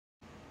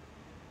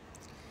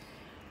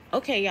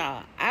Okay,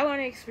 y'all, I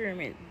want to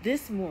experiment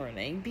this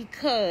morning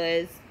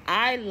because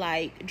I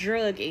like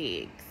drug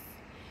eggs.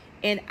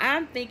 And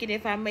I'm thinking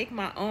if I make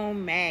my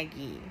own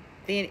Maggi,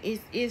 then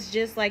it's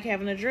just like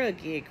having a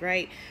drug egg,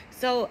 right?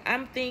 So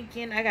I'm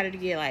thinking I got to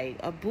get like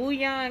a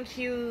bouillon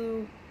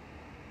cube,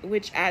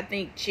 which I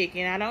think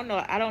chicken. I don't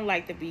know. I don't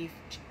like the beef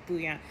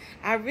bouillon.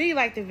 I really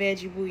like the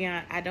veggie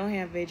bouillon. I don't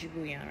have veggie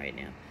bouillon right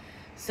now.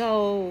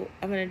 So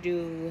I'm going to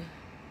do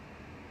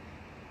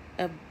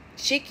a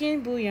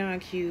chicken bouillon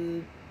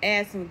cube,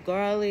 add some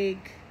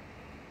garlic.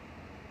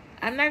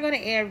 I'm not going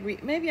to add,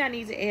 maybe I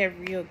need to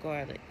add real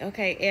garlic.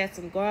 Okay, add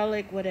some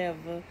garlic,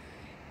 whatever.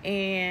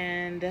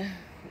 And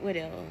what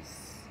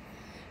else?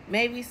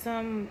 Maybe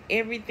some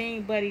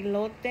everything but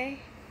elote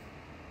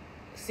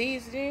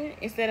seasoning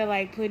instead of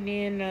like putting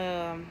in,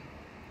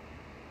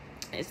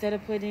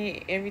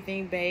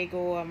 everything bagel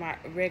or my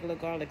regular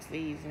garlic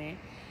seasoning.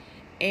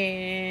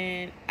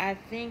 And I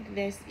think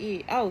that's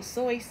it. Oh,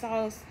 soy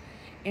sauce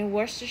and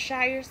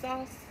Worcestershire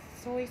sauce.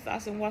 Soy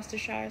sauce and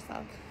Worcestershire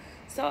sauce.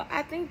 So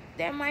I think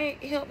that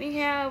might help me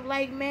have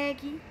like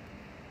Maggi.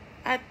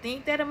 I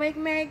think that'll make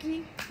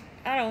Maggi.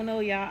 I don't know,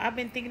 y'all. I've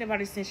been thinking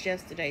about it since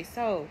yesterday.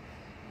 So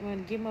I'm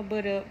going to get my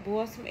butter up,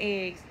 boil some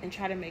eggs, and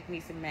try to make me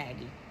some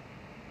Maggi.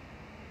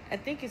 I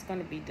think it's going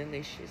to be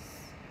delicious.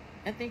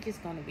 I think it's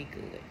going to be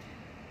good.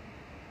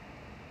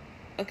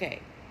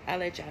 Okay. I'll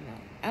let y'all know.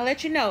 I'll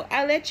let you know.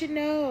 I'll let you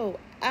know.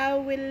 I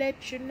will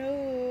let you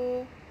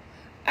know.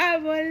 I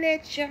will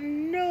let you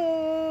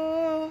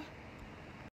know.